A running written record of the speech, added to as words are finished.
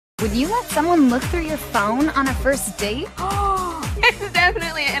Would you let someone look through your phone on a first date? Oh, it's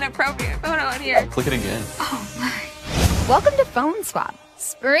definitely an inappropriate photo on here. Click it again. Oh my. Welcome to Phone Swap.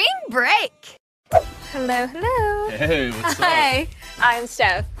 Spring break. Hello, hello. Hey, what's up? Hi, I'm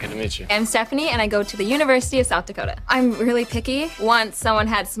Steph. Good to meet you. I'm Stephanie, and I go to the University of South Dakota. I'm really picky. Once someone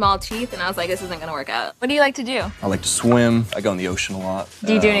had small teeth, and I was like, this isn't gonna work out. What do you like to do? I like to swim. I go in the ocean a lot.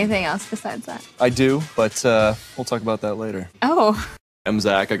 Do you do anything else besides that? I do, but we'll talk about that later. Oh. I'm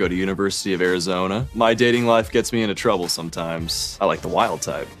Zach. I go to University of Arizona. My dating life gets me into trouble sometimes. I like the wild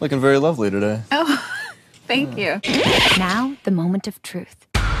type. Looking very lovely today. Oh, thank you. Now, the moment of truth.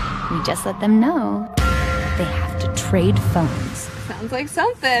 We just let them know they have to trade phones. Sounds like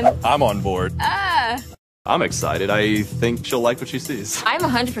something. I'm on board. Ah. I'm excited. I think she'll like what she sees. I'm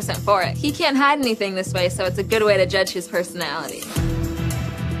 100% for it. He can't hide anything this way, so it's a good way to judge his personality.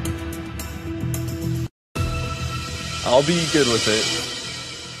 I'll be good with it.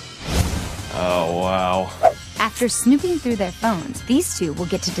 Oh, wow. After snooping through their phones, these two will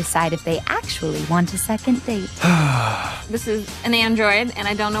get to decide if they actually want a second date. This is an Android, and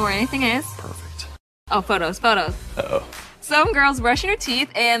I don't know where anything is. Perfect. Oh, photos, photos. Uh-oh. Some girl's brushing her teeth,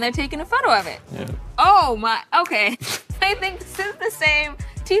 and they're taking a photo of it. Yeah. Oh my, okay. I think this is the same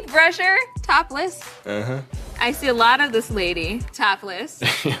teeth brusher, topless. Uh-huh. I see a lot of this lady, topless.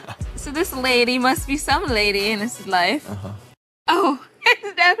 Yeah. So this lady must be some lady in his life. Uh-huh. Oh,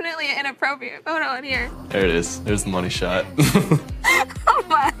 it's definitely an inappropriate photo on here. There it is. There's the money shot. Oh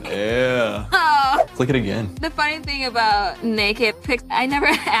my. Yeah. Oh. Click it again. The funny thing about naked pics, I never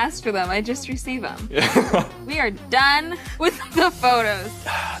asked for them, I just receive them. Yeah. We are done with the photos.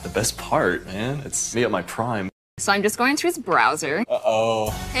 The best part, man. It's me at my prime. So I'm just going to his browser. Uh-oh.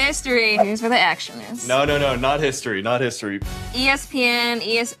 History, here's where the action is. No, not history, not history.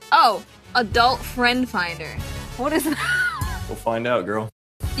 ESPN, oh, Adult Friend Finder. What is that? We'll find out, girl.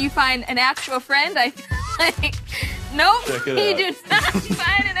 You find an actual friend? I feel like, nope, Check it you out. do not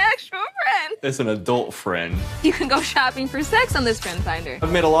find an actual friend. It's an adult friend. You can go shopping for sex on this friend finder.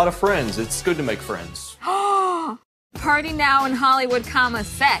 I've made a lot of friends. It's good to make friends. Oh, party now in Hollywood, comma,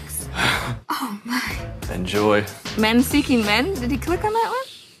 sex. Oh my. Enjoy. Men seeking men? Did he click on that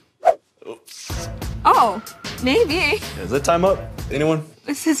one? Oops. Oh, maybe. Is that time up? Anyone?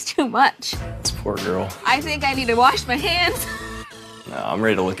 This is too much. This poor girl. I think I need to wash my hands. No, I'm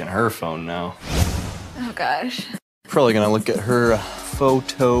ready to look at her phone now. Oh gosh. Probably gonna look at her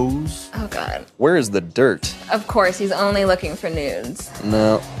photos. Oh god. Where is the dirt? Of course, he's only looking for nudes.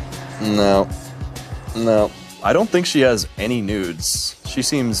 No. I don't think she has any nudes. She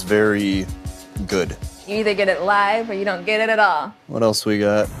seems very good. You either get it live or you don't get it at all. What else we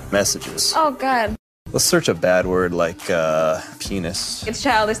got? Messages. Oh god. Let's search a bad word like penis. It's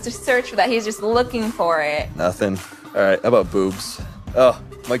childish to search for that. He's just looking for it. Nothing. All right, how about boobs? Oh,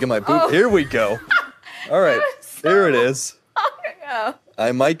 might get my boob. Oh. Here we go. All right, here it is. Oh.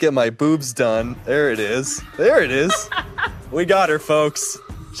 I might get my boobs done. There it is. There it is. We got her, folks.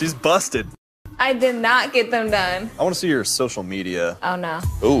 She's busted. I did not get them done. I want to see your social media. Oh no.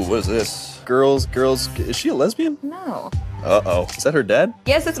 Ooh, what is this? Girls. Is she a lesbian? No. Uh-oh. Is that her dad?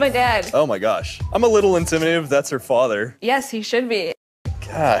 Yes, it's my dad. Oh my gosh. I'm a little intimidated if that's her father. Yes, he should be.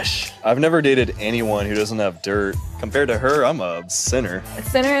 Gosh. I've never dated anyone who doesn't have dirt. Compared to her, I'm a sinner. A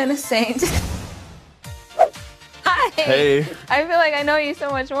sinner and a saint. Hi. Hey. I feel like I know you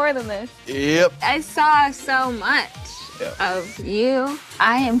so much more than this. Yep. I saw so much of you.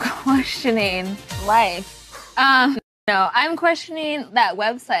 I am questioning life. No, I'm questioning that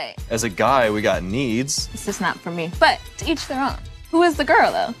website. As a guy, we got needs. This is not for me. But to each their own. Who is the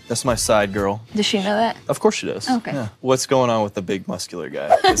girl, though? That's my side girl. Does she know that? Of course she does. Okay. Yeah. What's going on with the big muscular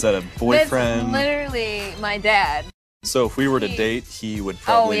guy? Is that a boyfriend? That's literally my dad. So if we were to date, he would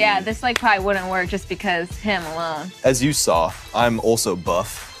probably... Oh yeah, this like probably wouldn't work just because him alone. As you saw, I'm also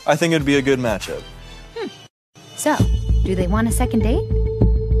buff. I think it'd be a good matchup. So, do they want a second date?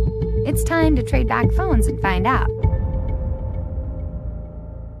 It's time to trade back phones and find out.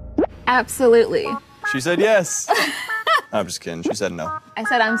 Absolutely. She said yes. I'm just kidding. She said no. I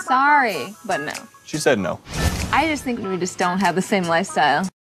said I'm sorry, but no. She said no. I just think we just don't have the same lifestyle.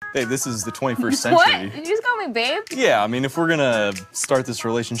 Hey, this is the 21st century. What? Did you just call me babe? Yeah, I mean, if we're gonna start this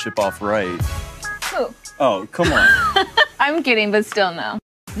relationship off right... Who? Oh, come on. I'm kidding, but still no.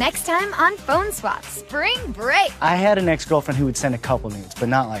 Next time on Phone Swap, spring break. I had an ex-girlfriend who would send a couple nudes, but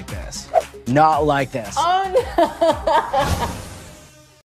not like this. Not like this. Oh no!